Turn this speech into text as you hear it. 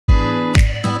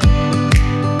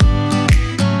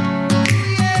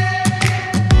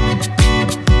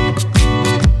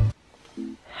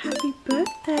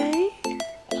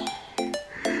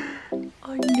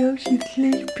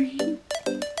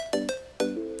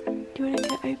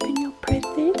open your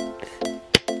presents?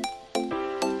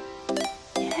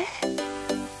 Yeah.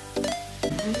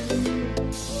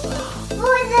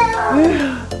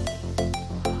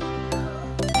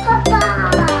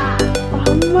 Papa!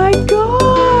 Oh my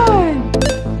god!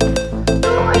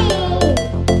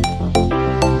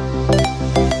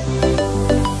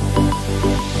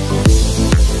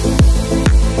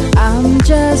 I'm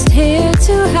just here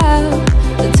to have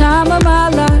the time of my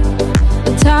life,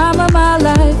 the time of my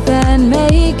life, and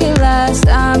make it last.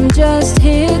 I'm just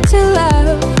here to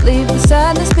laugh, leave the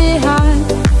sadness behind,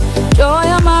 joy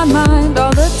on my mind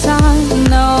all the time.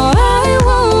 No, I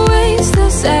won't waste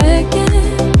a second,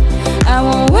 I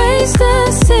won't waste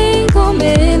a single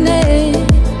minute.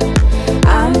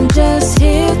 I'm just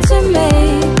here to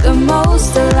make the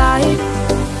most of life,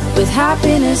 with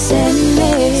happiness in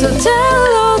me. So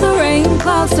tell all the rain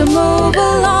clouds to move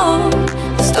along,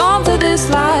 the storms of this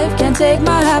life can't take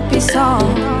my happy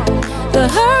song. The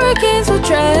hurricanes will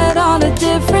tread on a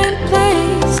different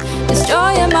place, this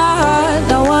joy in my heart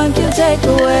no one can take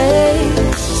away.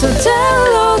 So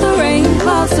tell all the rain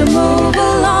clouds to move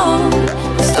along,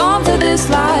 the storms of this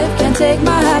life can't take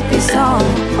my happy song.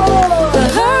 The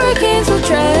hurricanes will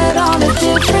tread on a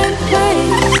different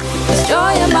place, this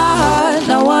joy in my heart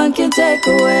no one can take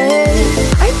away.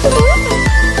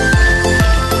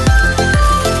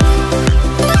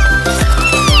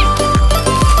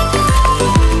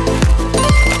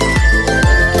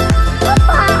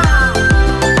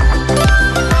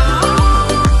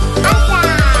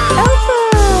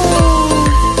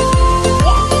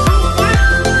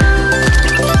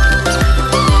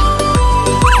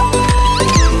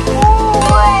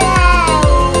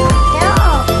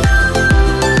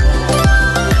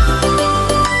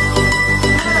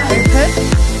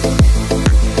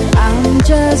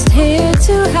 Just here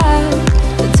to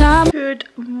have the time. Good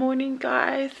morning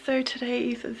guys, so today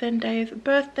is Zendaya's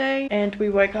birthday and we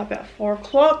woke up at 4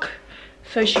 o'clock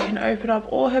so she can open up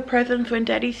all her presents when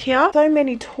daddy's here. So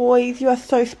many toys, you are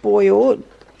so spoiled.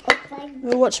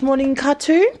 We'll watch morning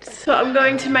cartoons. So I'm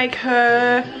going to make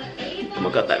her, oh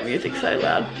my god that music's so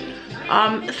loud,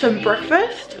 some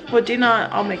breakfast. For dinner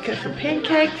I'll make her some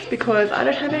pancakes because I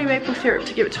don't have any maple syrup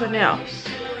to give it to her now,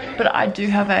 but I do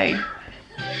have a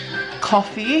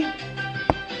coffee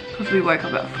because we woke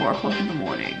up at 4 o'clock in the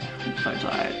morning. I'm so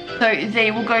tired. So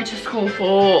Z will go to school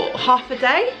for half a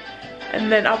day and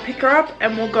then I'll pick her up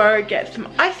and we'll go get some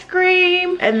ice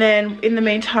cream, and then in the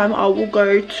meantime I will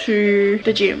go to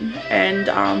the gym and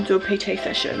do a PT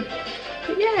session.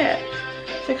 But yeah,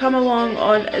 so come along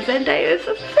on Zendaya's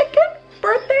second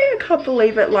birthday. I can't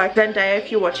believe it. Like, Zendaya,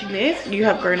 if you're watching this, you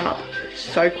have grown up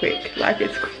so quick, like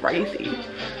it's crazy.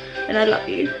 And I love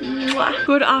you. Mwah.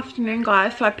 Good afternoon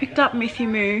guys. So I picked up Missy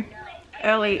Moo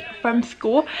early from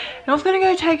school and I was gonna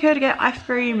go take her to get ice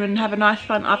cream and have a nice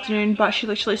fun afternoon, but she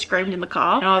literally screamed in the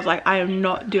car and I was like, I am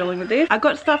not dealing with this. I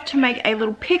got stuff to make a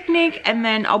little picnic and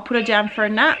then I'll put her down for a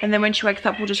nap, and then when she wakes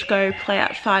up we'll just go play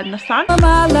outside in the sun.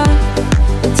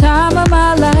 The time of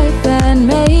my life and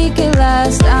make it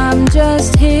last. I'm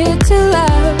just here to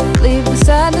laugh, leave the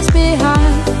sadness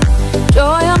behind,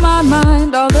 joy on my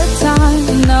mind all the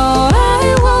time. No,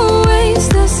 I won't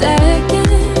waste a second,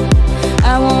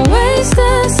 I won't waste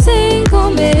a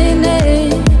single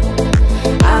minute.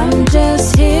 I'm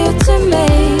just here to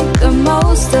make the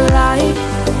most of life,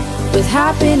 with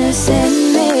happiness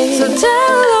in me. So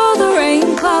tell all the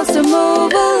rain clouds to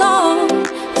move along,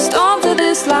 the storms of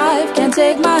this life can't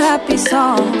take my happy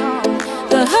song.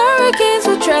 The hurricanes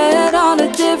will tread on a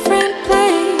different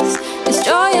place, this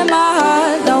joy in my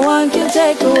heart no one can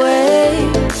take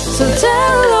away. So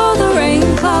tell all the rain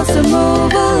clouds to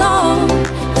move along,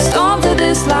 the storms of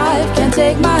this life can't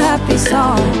take my happy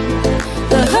song.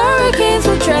 The hurricanes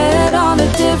will tread on a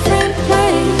different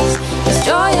place, this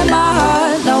joy in my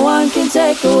heart no one can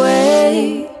take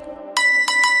away.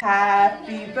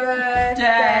 Happy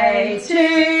birthday to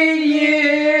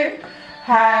you,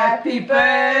 happy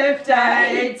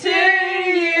birthday to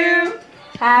you,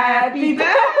 happy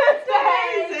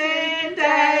birthday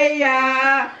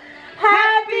Zendaya,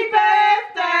 happy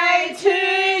birthday to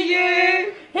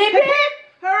you. Hip hip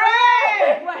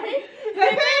hooray! Wait.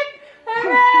 Hip hip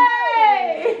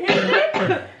hooray! Hip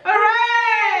hip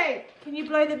hooray! Can you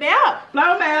blow them out?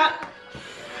 Blow them out.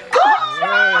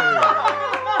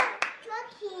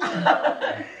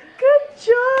 Good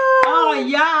job! Oh,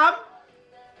 yum!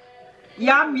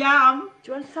 Yum, yum.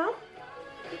 Do you want some?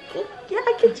 Yeah, I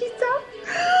get you some.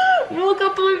 Look, I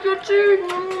believe you too.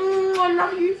 I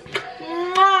love you.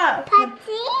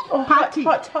 Patty? Oh, hot,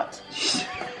 hot, hot.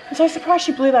 I'm so surprised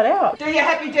she blew that out. Do your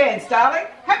happy dance, darling.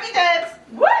 Happy dance.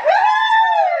 Woohoo!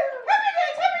 Happy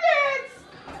dance, happy dance.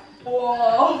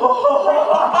 Whoa.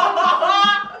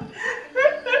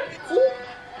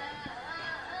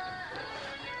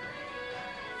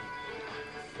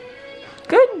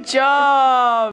 Good job.